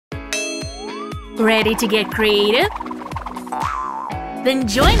Ready to get creative? Then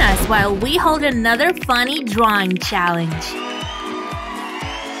join us while we hold another funny drawing challenge.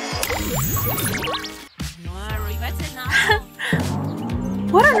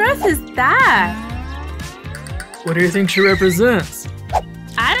 What on earth is that? What do you think she represents?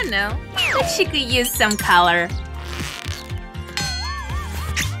 I don't know, but she could use some color.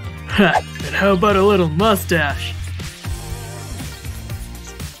 Ha! And how about a little mustache?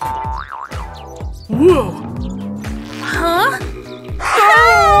 Whoa! Huh?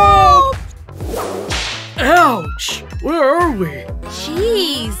 Help! Ouch! Where are we?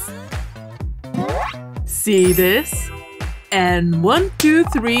 Jeez. See this? And 1, 2,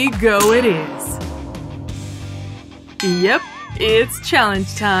 3, go it is. Yep, it's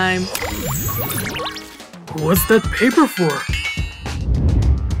challenge time. What's that paper for?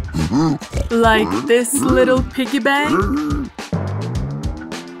 Like this little piggy bank?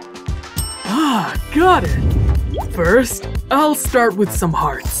 Ah, got it! First, I'll start with some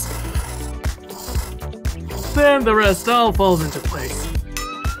hearts. Then the rest all falls into place.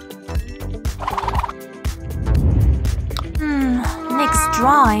 Nick's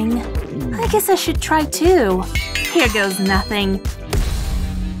drawing. I guess I should try too. Here goes nothing.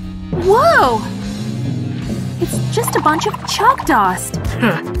 Whoa! It's just a bunch of chalk dust.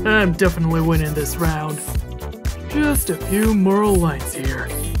 I'm definitely winning this round. Just a few more lines here.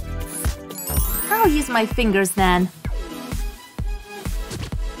 I'll use my fingers then.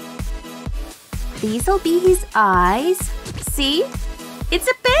 These'll be his eyes. See? It's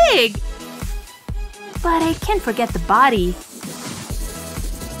a pig! But I can't forget the body.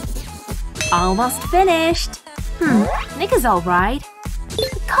 Almost finished. Nick is alright.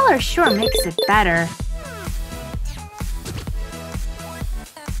 The color sure makes it better.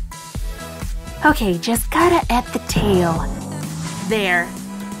 Okay, just gotta add the tail. There.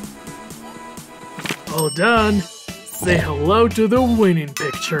 All done. Say hello to the winning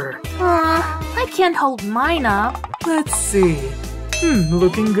picture. I can't hold mine up. Let's see.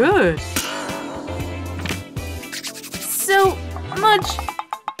 Looking good. So much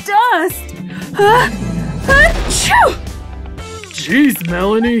dust! Achoo! Jeez,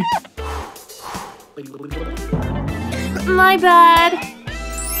 Melanie. My bad.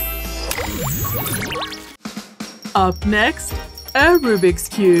 Up next, a Rubik's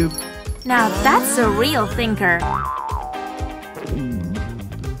Cube. Now that's a real thinker.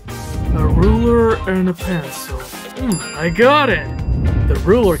 A ruler and a pencil. I got it! The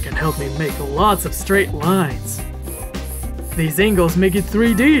ruler can help me make lots of straight lines. These angles make it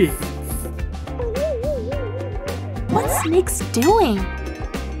 3D. What's Nick's doing?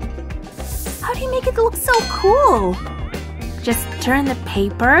 How do you make it look so cool? Just turn the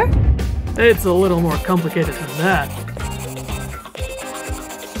paper? It's a little more complicated than that.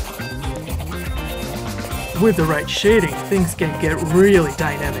 With the right shading, things can get really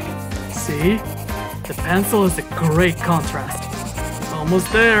dynamic. See? The pencil is a great contrast.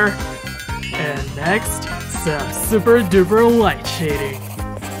 Almost there. And next, some super duper light shading.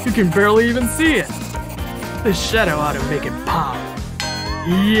 You can barely even see it. The shadow ought to make it pop.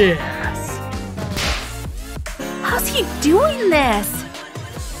 Yes! How's he doing this?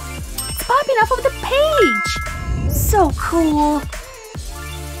 It's popping off of the page! So cool!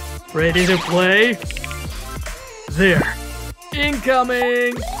 Ready to play? There.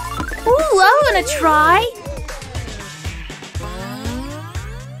 Incoming! Ooh, I'm gonna try!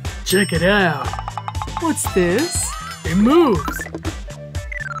 Check it out. What's this? It moves.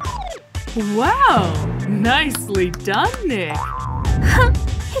 Wow! Nicely done, Nick.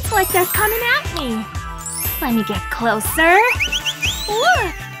 It's like they're coming at me. Let me get closer.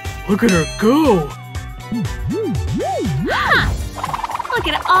 Look! Look at her go! Ha! Look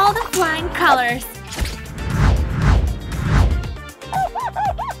at all the flying colors.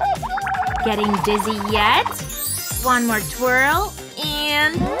 Getting dizzy yet? One more twirl,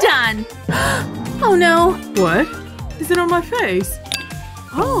 and done! Oh no! What? Is it on my face?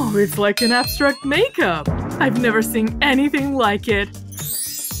 Oh, it's like an abstract makeup! I've never seen anything like it!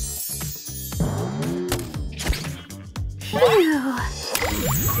 Phew!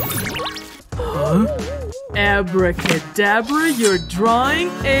 Huh? Abracadabra, you're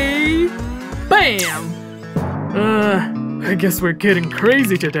drawing a… BAM! I guess we're getting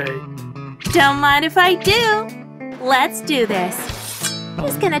crazy today. Don't mind if I do. Let's do this.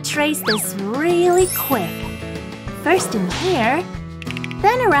 Just gonna trace this really quick. First in here,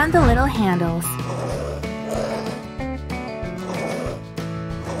 then around the little handles.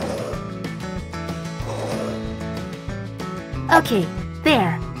 Okay,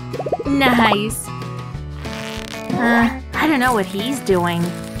 there. Nice. I don't know what he's doing.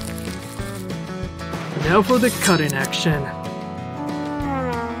 Now for the cutting action.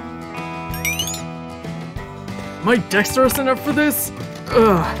 Am I dexterous enough for this?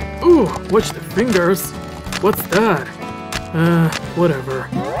 Ooh, watch the fingers. What's that? Whatever.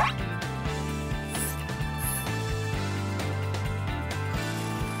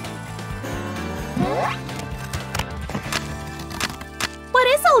 What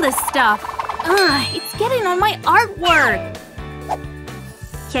is all this stuff? It's getting on my artwork.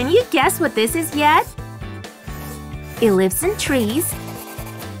 Can you guess what this is yet? It lives in trees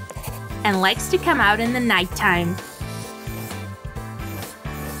and likes to come out in the nighttime.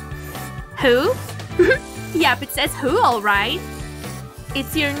 Who? Yep, it says who, all right.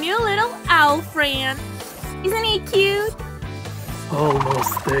 It's your new little owl friend. Isn't he cute?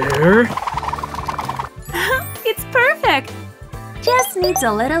 Almost there. It's perfect. Just needs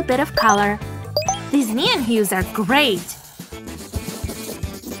a little bit of color. These neon hues are great.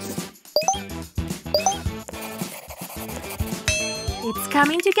 It's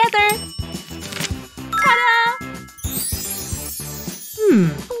coming together. Ta-da!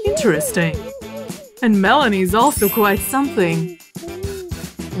 Interesting. And Melanie's also quite something.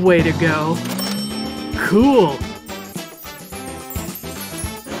 Way to go. Cool.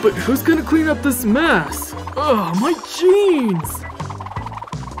 But who's gonna clean up this mess? Ugh, my jeans!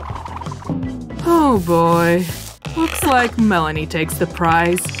 Oh boy. Looks like Melanie takes the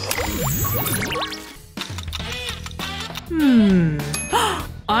prize.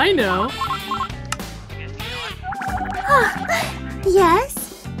 I know.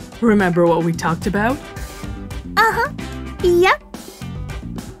 Yes? Remember what we talked about? Uh-huh. Yep.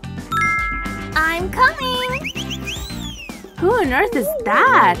 I'm coming. Who on earth is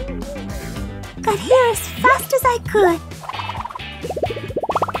that? Got here as fast as I could.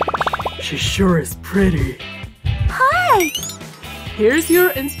 She sure is pretty. Hi. Here's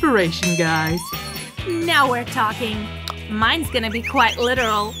your inspiration, guys. Now we're talking. Mine's gonna be quite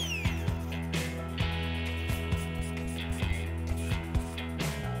literal.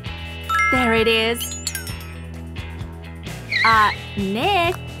 There it is.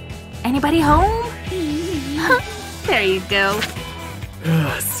 Nick? Anybody home? There you go.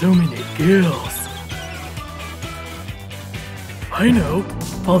 So many girls. I know.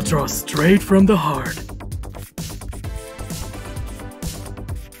 I'll draw straight from the heart.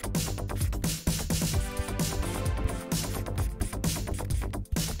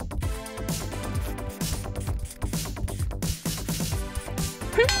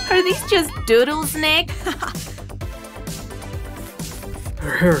 Are these just doodles, Nick?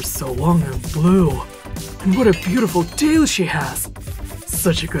 Her hair is so long and blue. And what a beautiful tail she has.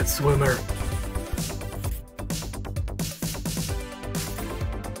 Such a good swimmer.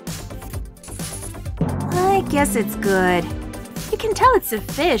 I guess it's good. You can tell it's a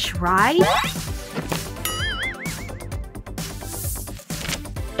fish, right?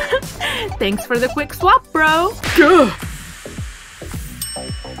 Thanks for the quick swap, bro. Gah!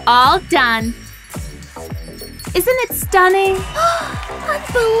 All done. Isn't it stunning?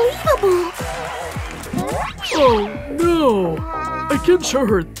 Unbelievable! Oh no! I can't show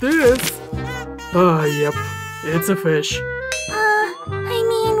her this! Yep. It's a fish. I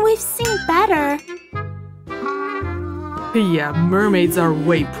mean, we've seen better. Yeah, mermaids are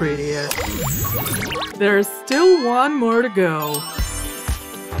way prettier. There's still one more to go.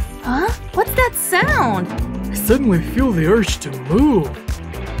 Huh? What's that sound? I suddenly feel the urge to move.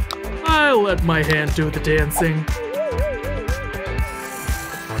 I'll let my hand do the dancing.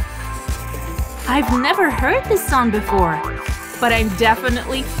 I've never heard this song before, but I'm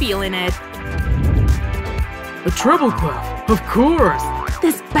definitely feeling it. A treble clef, of course!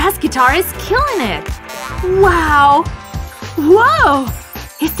 This bass guitar is killing it! Wow! Whoa!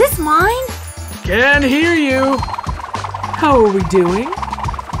 Is this mine? Can't hear you! How are we doing?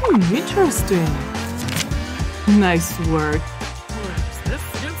 Interesting. Nice work.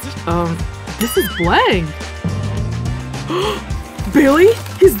 This is blank. Billy?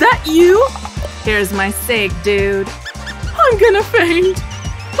 Is that you? Here's my steak, dude. I'm gonna faint.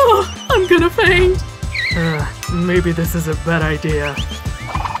 Oh, I'm gonna faint. Maybe this is a bad idea.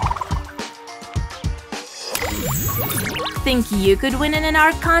 Think you could win in an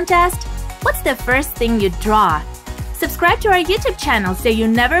art contest? What's the first thing you'd draw? Subscribe to our YouTube channel so you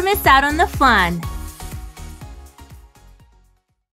never miss out on the fun.